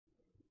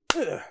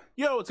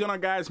Yo, what's going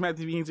on, guys? Matt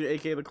TV here,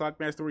 aka the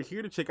Clockmaster. We're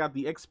here to check out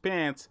the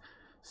Expanse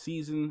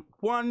Season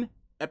 1,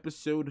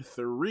 Episode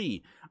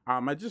 3.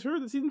 I just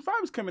heard that Season 5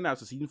 is coming out,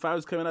 so Season 5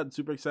 is coming out. I'm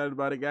super excited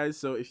about it, guys.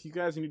 So if you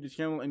guys are new to the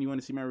channel and you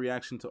want to see my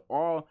reaction to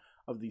all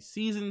of these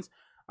seasons,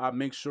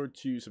 make sure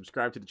to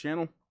subscribe to the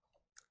channel.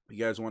 If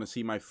you guys want to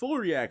see my full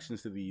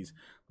reactions to these,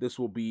 this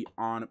will be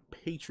on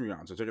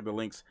Patreon. So check out the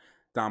links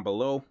down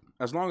below,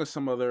 as long as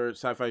some other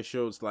sci-fi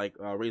shows like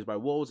Raised by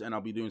Wolves, and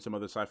I'll be doing some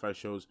other sci-fi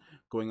shows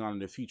going on in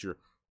the future,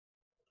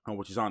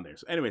 which is on there.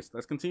 So anyways,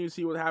 let's continue to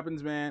see what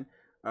happens, man.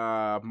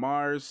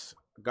 Mars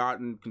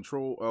gotten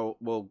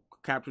control,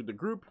 captured the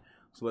group,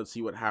 so let's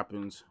see what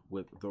happens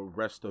with the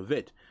rest of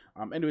it.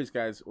 Anyways,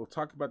 guys, we'll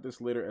talk about this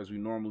later as we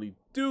normally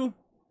do.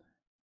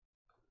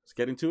 Let's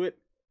get into it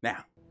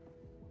now.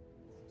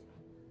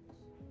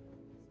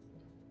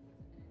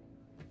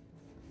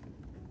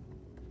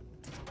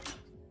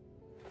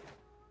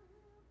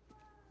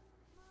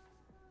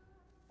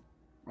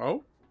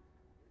 Oh?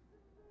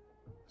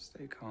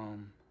 Stay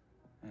calm,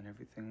 and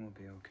everything will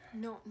be okay.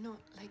 No, not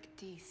like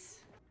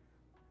this.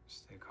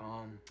 Stay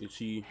calm. Is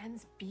she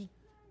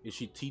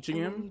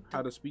teaching And him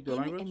how to speak the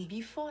language? And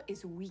before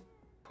is weak.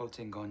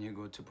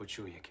 Poltingoniego to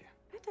poczujecie.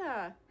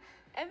 Better.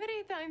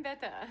 Every time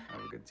better.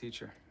 I'm a good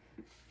teacher.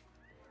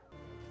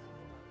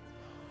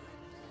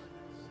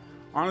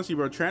 Honestly,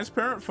 bro,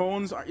 transparent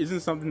phones isn't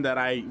something that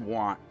I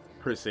want,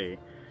 per se.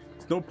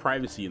 There's no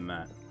privacy in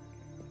that.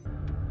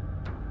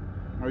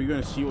 Are you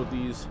gonna see what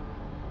these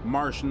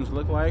Martians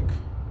look like?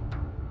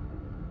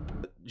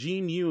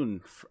 Jean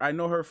Yoon. I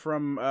know her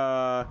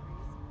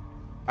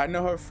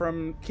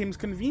from Kim's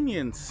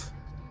Convenience.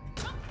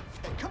 Hey,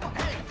 come on,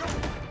 hey, go.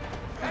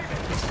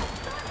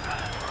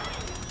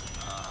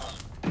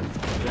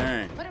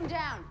 Dang. Put him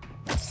down.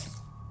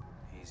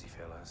 Easy,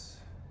 fellas.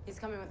 He's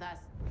coming with us.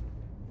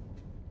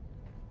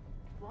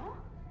 What?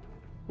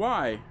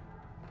 Why?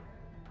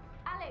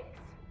 Alex.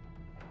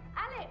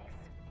 Alex.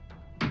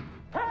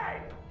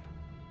 Hey!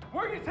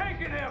 Where are you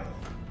taking him?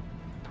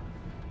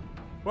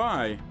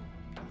 Why?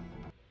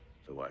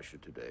 So why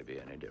should today be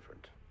any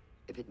different?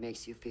 If it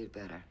makes you feel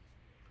better,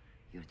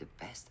 you're the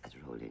best at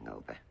rolling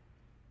over.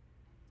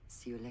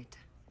 See you later.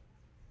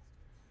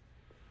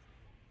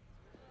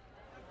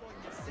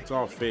 It's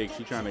all fake.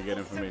 She's trying to get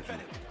information.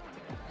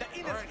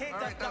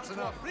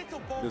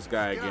 This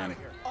guy again.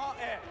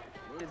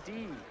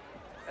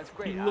 That's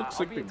great. He looks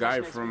like the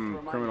guy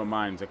from Criminal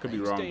Minds. I could be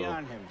wrong, Stay though.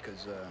 on him,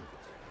 because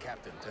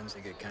Captain tends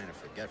to get kind of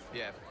forgetful.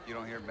 Yeah, if you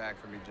don't hear back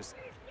from me, just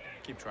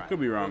keep trying. Could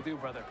be wrong. Will do,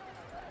 brother.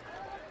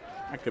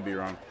 I could be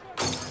wrong.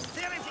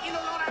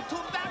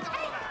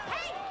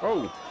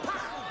 Oh.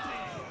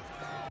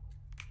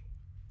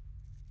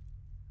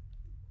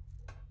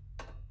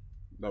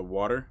 The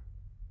water.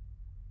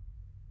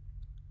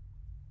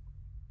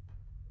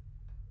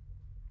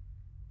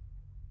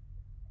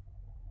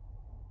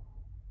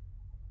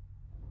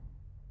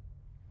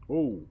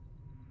 Oh.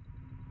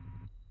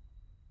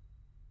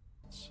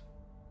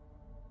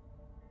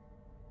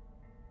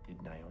 Did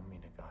Naomi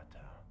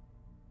Nagata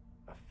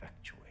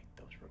effectuate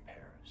those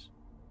repairs?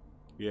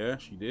 Yeah,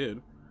 she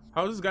did.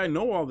 How does this guy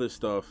know all this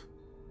stuff?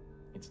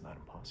 It's not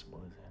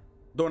impossible, is it?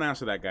 Don't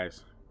answer that,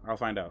 guys. I'll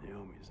find out.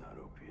 Naomi's not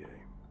OPA.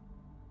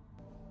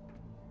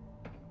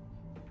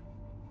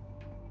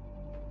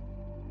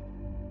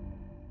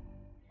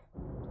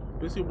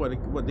 Basically,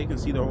 what they can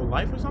see their whole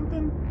life or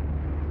something?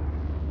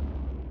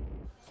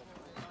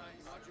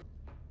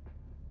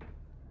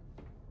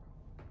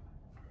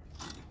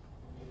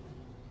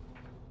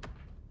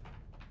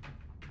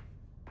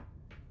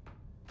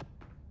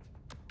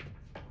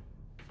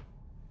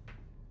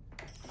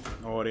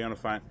 Oh, they're gonna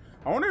find.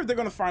 I wonder if they're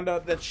gonna find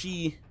out that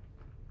she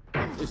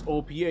is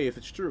OPA, if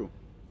it's true.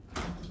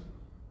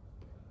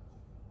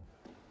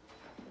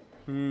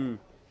 Man,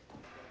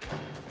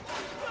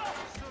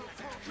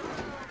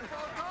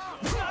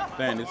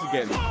 this is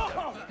getting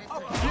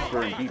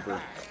deeper and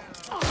deeper.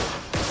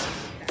 What's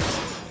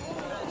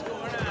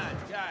going on,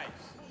 guys?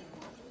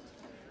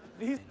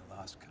 These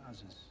lost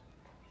causes.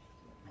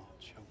 I'm all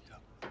choked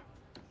up.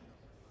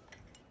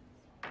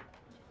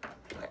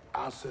 I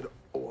answered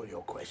all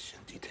your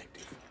questions,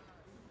 Detective.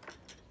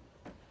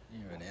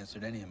 You haven't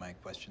answered any of my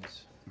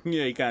questions.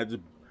 Yeah, he kind of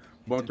just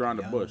bumped around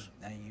the bush.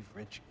 Naive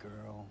rich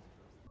girl.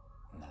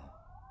 No.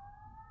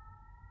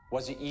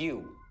 Was it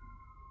you?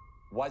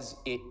 Was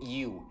it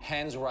you?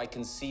 Hands where I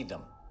can see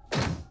them.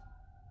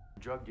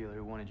 Drug dealer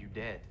who wanted you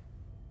dead.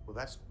 Well,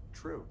 that's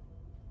true.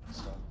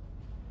 So,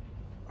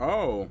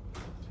 Oh.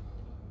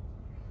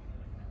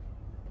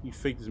 He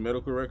faked his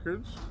medical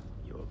records?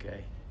 You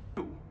okay?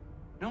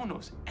 No one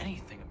knows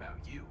anything about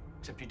you,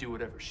 except you do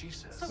whatever she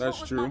says. So That's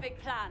what was true. my big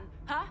plan,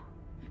 huh?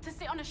 To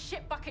sit on a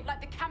shit bucket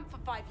like the Cant for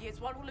 5 years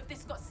while all of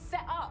this got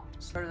set up.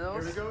 Here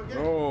we go again.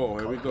 Oh,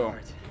 here we go.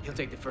 He'll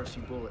take the first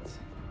few bullets.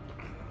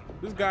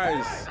 This guy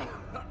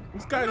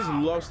just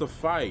loves to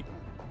fight.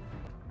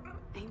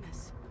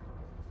 Amos.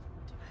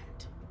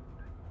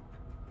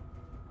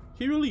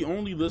 He really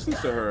only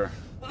listens to her.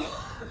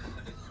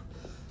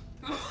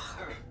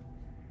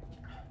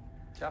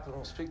 Captain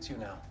will speak to you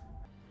now.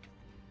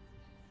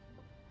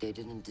 They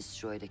didn't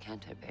destroy the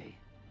Canterbury.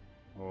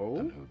 Oh?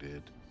 And who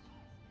did?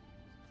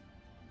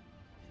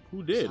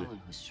 Who did?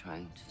 Someone who's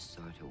trying to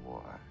start a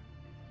war.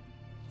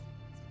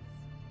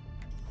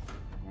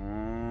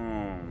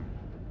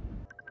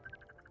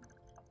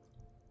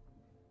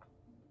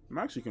 I'm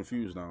actually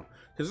confused now.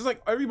 Because it's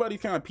like everybody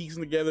kind of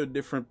piecing together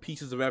different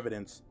pieces of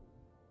evidence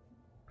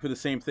for the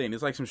same thing.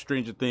 It's like some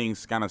Stranger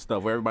Things kind of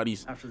stuff where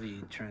everybody's After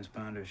the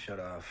transponder shut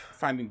off,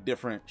 finding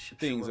different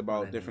ships things show up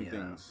about on different any,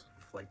 things.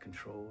 flight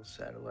control,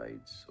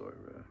 satellites, or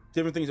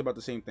Different things about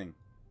the same thing.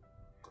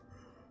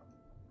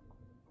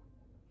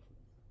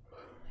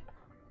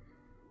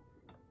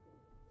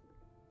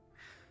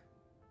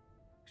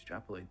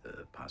 extrapolate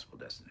the possible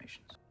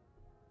destinations.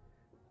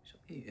 Show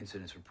me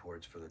incidents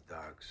reports for the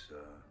docks,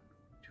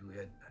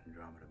 Juliet,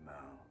 Andromeda, Mal.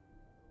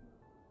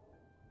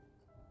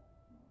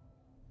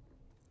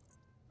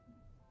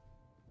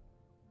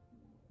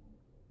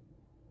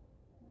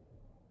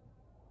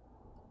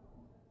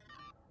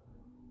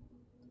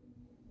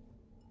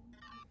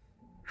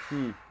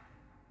 She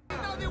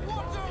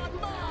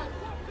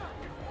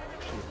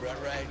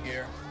brought riot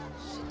gear.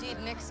 She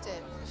nixed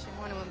it. She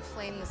wanted to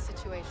inflame the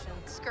situation.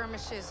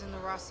 Skirmishes in the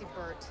Rossi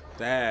Burt.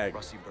 Dag.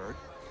 Rusty Bird.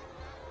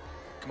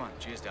 Come on,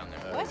 Gia's down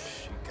there. What?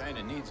 She kind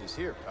of needs us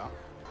here, pal.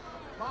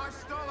 Mars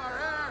stole our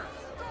air!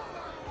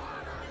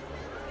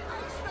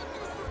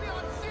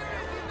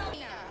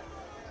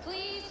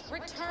 Please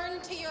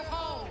return to your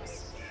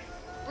homes.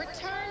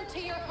 Return to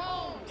your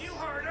homes. You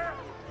heard her!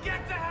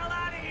 Get the hell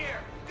out of here!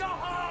 Go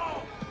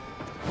home!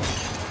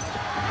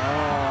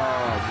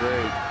 Oh,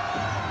 great.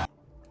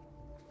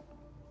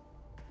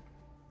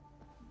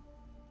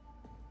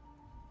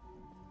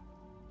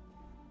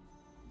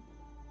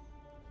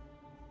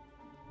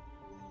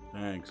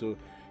 Dang, so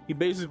he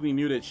basically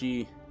knew that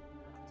she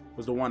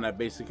was the one that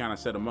basically kind of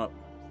set him up.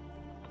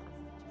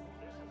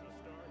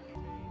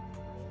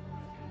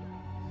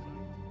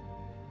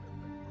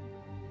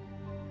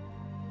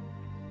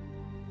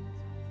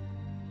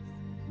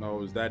 No, it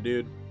was that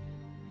dude.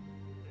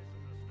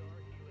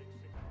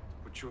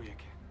 But Julia can't.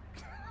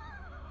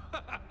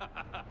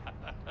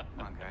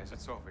 Come on, guys,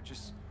 it's over.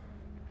 Just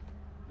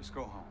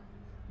go home.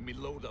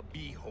 Miloda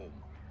be home.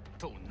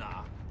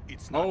 Tona,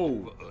 it's not Oh.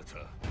 over,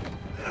 Urta.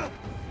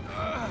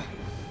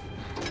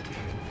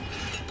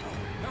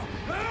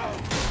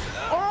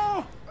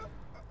 Oh!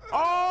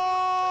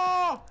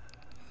 Oh!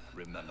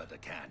 Remember the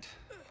Cant.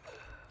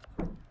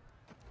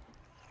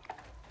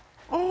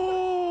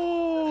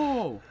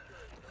 Oh!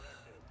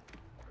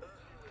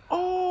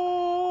 Oh!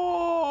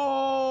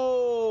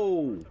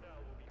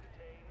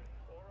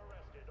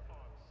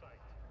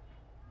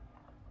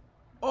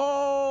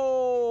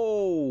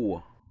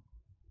 Oh!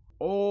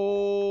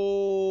 Oh!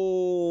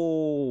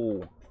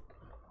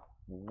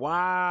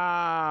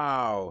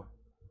 Wow!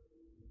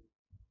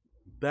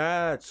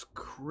 That's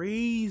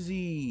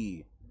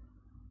crazy.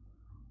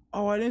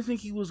 Oh, I didn't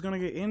think he was gonna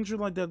get injured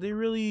like that. They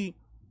really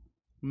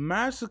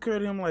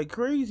massacred him like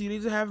crazy. They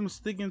just have him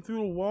sticking through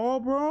the wall,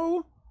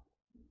 bro.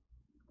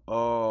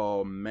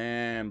 Oh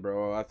man,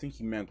 bro, I think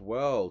he meant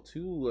well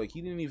too. Like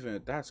he didn't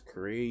even. That's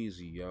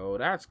crazy, yo.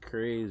 That's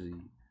crazy.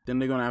 Then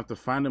they're gonna have to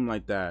find him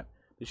like that.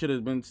 They should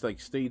have been like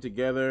stay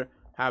together.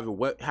 Have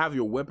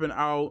your weapon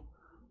out.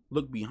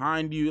 Look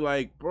behind you,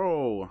 like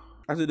bro.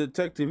 As a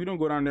detective, you don't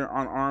go down there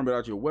unarmed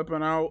without your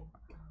weapon out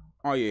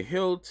on your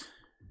hilt.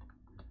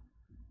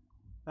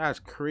 That's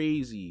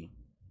crazy.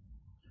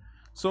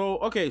 So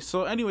okay,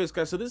 so anyways,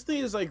 guys, so this thing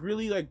is like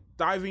really like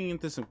diving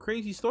into some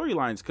crazy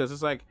storylines because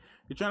it's like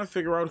you're trying to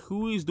figure out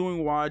who is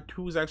doing what,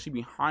 who's actually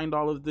behind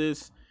all of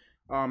this.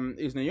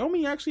 Is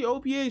Naomi actually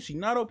OPA? Is she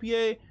not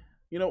OPA?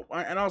 You know,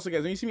 and also,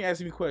 guys, when you see me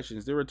asking me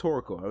questions, they're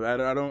rhetorical.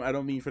 I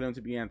don't mean for them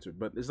to be answered,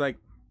 but it's like,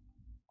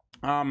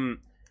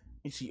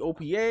 is she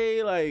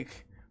OPA?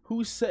 Like,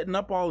 who's setting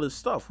up all this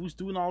stuff? Who's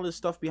doing all this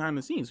stuff behind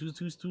the scenes?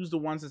 Who's the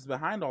ones that's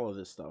behind all of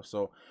this stuff?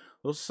 So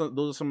those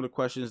are some of the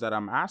questions that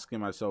I'm asking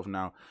myself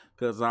now,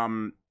 because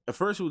at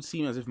first it would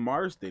seem as if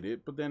Mars did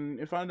it, but then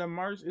if I find that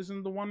Mars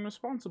isn't the one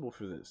responsible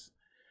for this,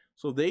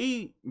 so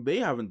they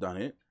haven't done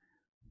it.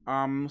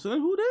 So then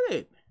who did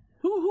it?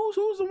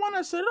 Who's the one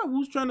that set it up?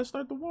 Who's trying to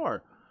start the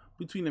war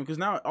between them? Because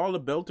now all the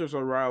Belters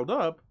are riled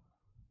up.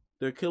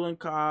 They're killing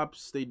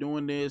cops. They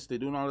doing this. They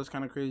doing all this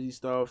kind of crazy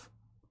stuff.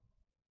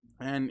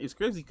 And it's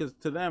crazy because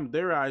to them,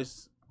 their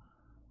eyes,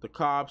 the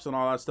cops and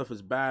all that stuff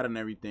is bad and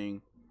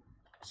everything.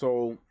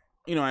 So,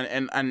 you know,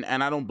 and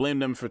I don't blame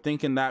them for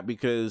thinking that,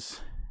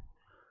 because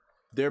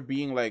they're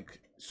being like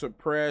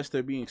suppressed.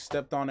 They're being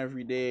stepped on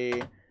every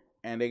day.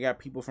 And they got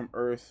people from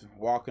Earth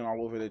walking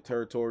all over their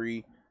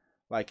territory.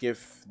 Like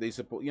if they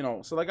suppose, you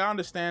know, so like I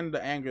understand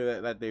the anger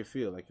that they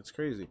feel. Like it's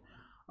crazy.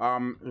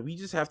 We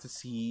just have to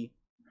see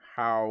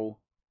how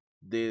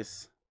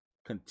this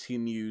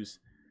continues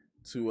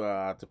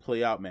to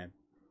play out, man.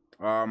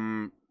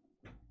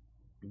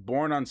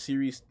 Born on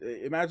Ceres,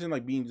 imagine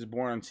like being just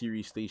born on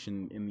Ceres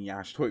station in the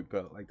asteroid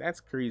belt. Like that's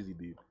crazy,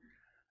 dude.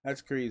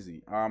 That's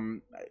crazy.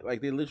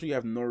 Like they literally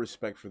have no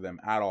respect for them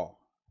at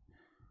all.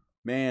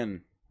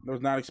 Man, I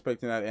was not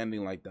expecting that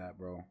ending like that,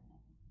 bro.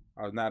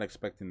 I was not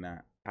expecting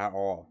that at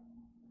all.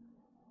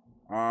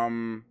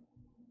 Not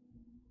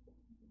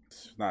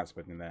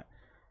expecting that.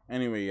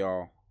 Anyway,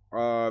 y'all.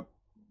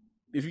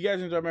 If you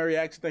guys enjoyed my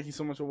reaction, thank you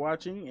so much for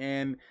watching,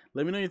 and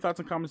let me know your thoughts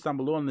and comments down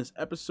below on this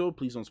episode.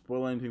 Please don't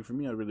spoil anything for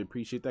me. I really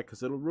appreciate that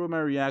because it'll ruin my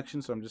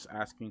reaction. So I'm just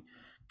asking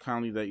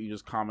kindly that you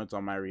just comment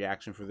on my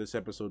reaction for this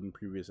episode and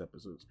previous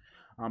episodes.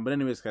 But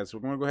anyways, guys, so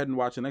we're gonna go ahead and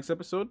watch the next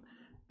episode,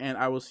 and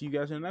I will see you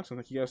guys in the next one.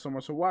 Thank you guys so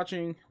much for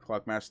watching.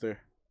 Clockmaster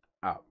out.